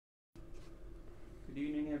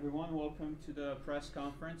everyone. Welcome to the press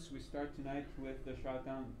conference. We start tonight with the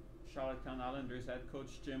Charlottetown Islanders head coach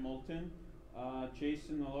Jim Moulton.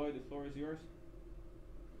 Jason Malloy, the floor is yours.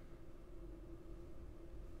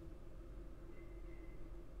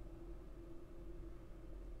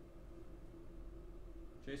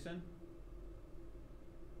 Jason?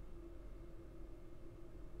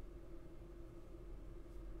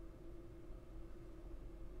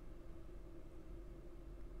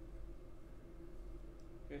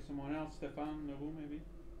 Okay, someone else. Stéphane Leroux, maybe?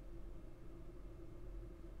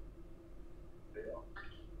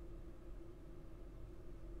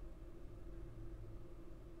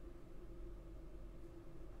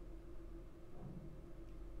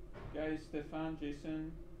 Guys, Stéphane,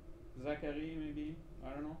 Jason, Zachary, maybe?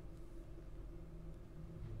 I don't know.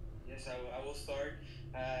 Yes, I will start.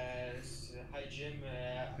 Hi Jim.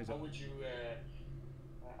 How would you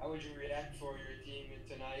react for your team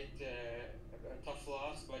tonight? A tough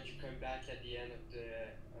loss, but you come back at the end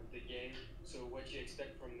of the game. So what do you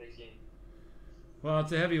expect from next game? Well,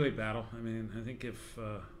 it's a heavyweight battle. I mean, I think if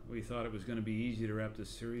we thought it was going to be easy to wrap this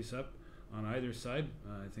series up on either side,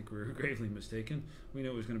 I think we were gravely mistaken. We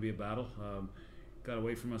knew it was going to be a battle. Got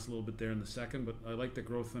away from us a little bit there in the second, but I like the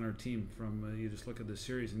growth in our team. From you just look at the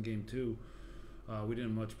series in Game 2, we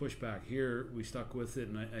didn't have much pushback. Here, we stuck with it,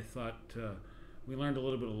 and I thought we learned a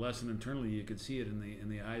little bit of lesson internally. You could see it in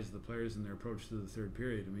the eyes of the players in their approach to the third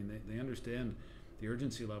period. I mean, they understand the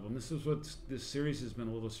urgency level, and this is what this series has been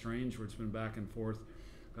a little strange, where it's been back and forth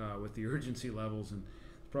with the urgency levels, and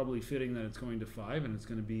it's probably fitting that it's going to 5, and it's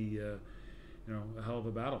going to be a hell of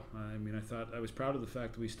a battle. I mean, I was proud of the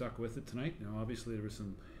fact that we stuck with it tonight. Obviously there were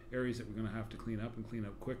some areas that we're going to have to clean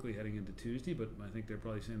up quickly heading into Tuesday, but I think they're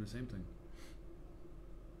probably saying the same thing.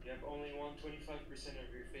 You have only won 25%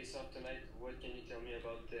 of your face-off tonight. What can you tell me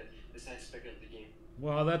about this aspect of the game?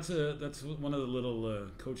 Well, that's one of the little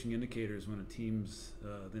coaching indicators when a team's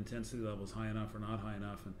the intensity level is high enough or not high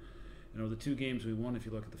enough. And the 2 games we won, if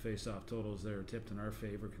you look at the face-off totals, they're tipped in our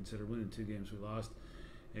favor considerably. In 2 games we lost,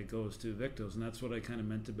 it goes to Victos, and that's what I kind of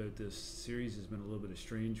meant about this series. Has been a little bit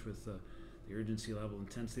strange with the urgency level,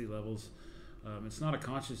 intensity levels. It's not a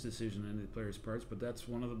conscious decision on the players' parts, but that's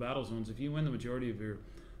one of the battle zones. If you win the majority of your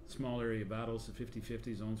small area battles, the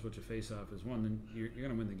 50-50 zones, which a face-off is one, then you're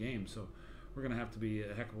going to win the game. So we're going to have to be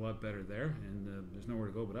a heck of a lot better there, and there's nowhere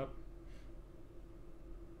to go but up.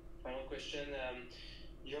 Final question.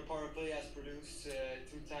 Your power play has produced 2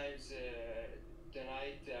 times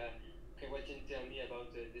tonight. What can you tell me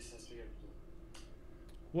about this aspect of the game?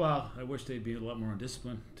 Well, I wish they'd be a lot more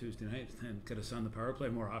undisciplined Tuesday night and get us on the power play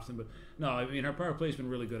more often. But no, I mean, our power play's been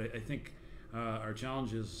really good. I think our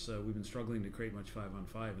challenge is we've been struggling to create much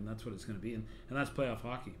 5-on-5, and that's what it's going to be. And that's playoff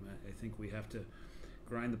hockey. I think we have to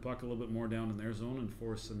grind the puck a little bit more down in their zone and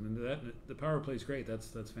force them into that. The power play's great.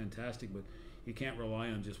 That's fantastic. But you can't rely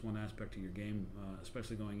on just one aspect of your game,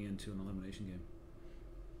 especially going into an elimination game.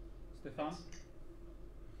 Stéphane?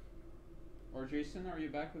 Or Jason, are you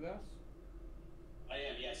back with us? I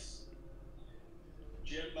am, yes.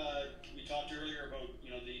 Jim, we talked earlier about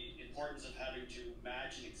the importance of having to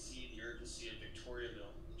match and exceed the urgency of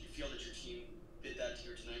Victoriaville. Did you feel that your team did that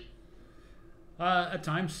here tonight? At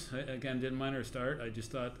times, again, didn't mind our start. I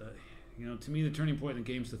just thought, to me, the turning point in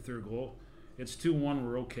the game's the third goal. It's 2-1.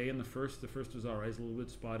 We're okay in the first. The first was all right. It's a little bit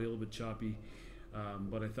spotty, a little bit choppy,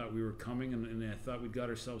 but I thought we were coming, and I thought we'd got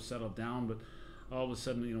ourselves settled down, but all of a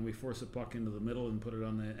sudden, we force a puck into the middle and put it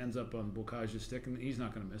ends up on Bocage's stick, and he's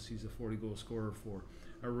not going to miss. He's a 40-goal scorer for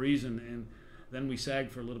a reason. And then we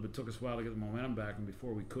sagged for a little bit. Took us a while to get the momentum back, and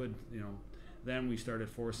before we could, then we started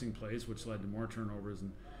forcing plays, which led to more turnovers.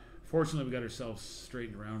 And fortunately, we got ourselves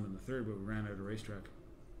straightened around in the third, but we ran out of racetrack.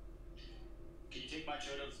 Can you take much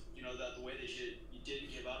out of the way that you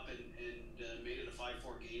didn't give up and made it a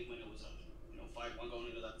 5-4 game when it was a 5-1 going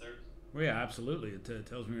into that third? Well, yeah, absolutely. It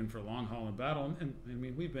tells me we're in for a long haul in battle, and I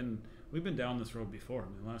mean we've been down this road before. I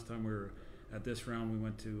mean, last time we were at this round, we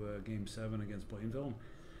went to Game 7 against Blainville.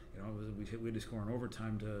 We had to score in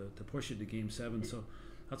overtime to push it to Game 7. So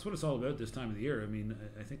that's what it's all about this time of the year. I mean,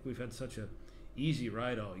 I think we've had such a easy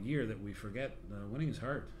ride all year that we forget winning is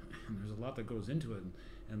hard, and there's a lot that goes into it,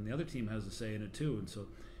 and the other team has a say in it too. And so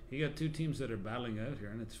you got 2 teams that are battling out here,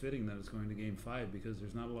 and it's fitting that it's going to Game 5 because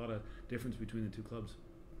there's not a lot of difference between the 2 clubs.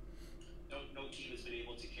 No team has been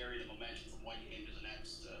able to carry the momentum from one game to the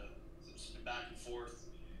next. It's been back and forth.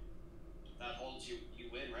 If that holds, you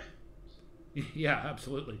win, right? Yeah,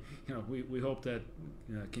 absolutely. We hope that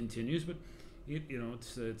continues, but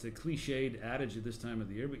it's a cliched adage at this time of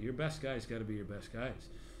the year. But your best guys got to be your best guys,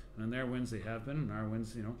 and their wins they have been, and our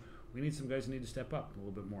wins, we need some guys who need to step up a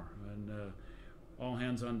little bit more. And all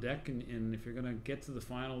hands on deck, and if you're going to get to the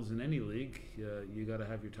finals in any league, you got to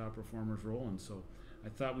have your top performers rolling. So I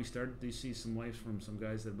thought we started to see some life from some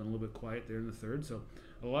guys that have been a little bit quiet there in the third. So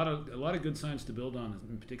a lot of good signs to build on,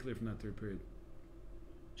 in particular from that third period.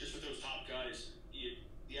 Just with those top guys,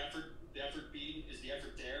 the effort is the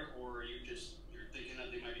effort there, or are you're thinking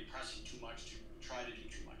that they might be pressing too much to try to do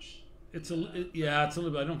too much? It's a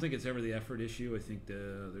little bit. I don't think it's ever the effort issue. I think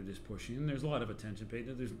they're just pushing, and there's a lot of attention paid.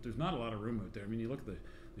 There's not a lot of room out there. I mean, you look at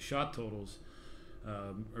the shot totals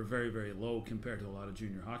are very, very low compared to a lot of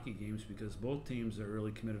junior hockey games, because both teams are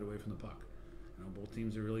really committed away from the puck. Both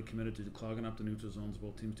teams are really committed to clogging up the neutral zones.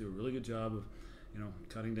 Both teams do a really good job of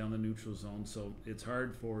cutting down the neutral zone. So it's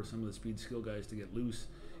hard for some of the speed skill guys to get loose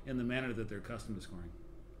in the manner that they're accustomed to scoring.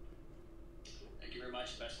 Thank you very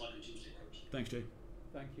much. Best of luck on Tuesday, Coach. Thanks, Jay.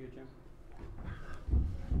 Thank you, Jim.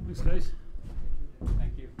 Thanks, guys.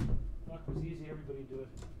 Thank you. Luck was easy. Everybody do it.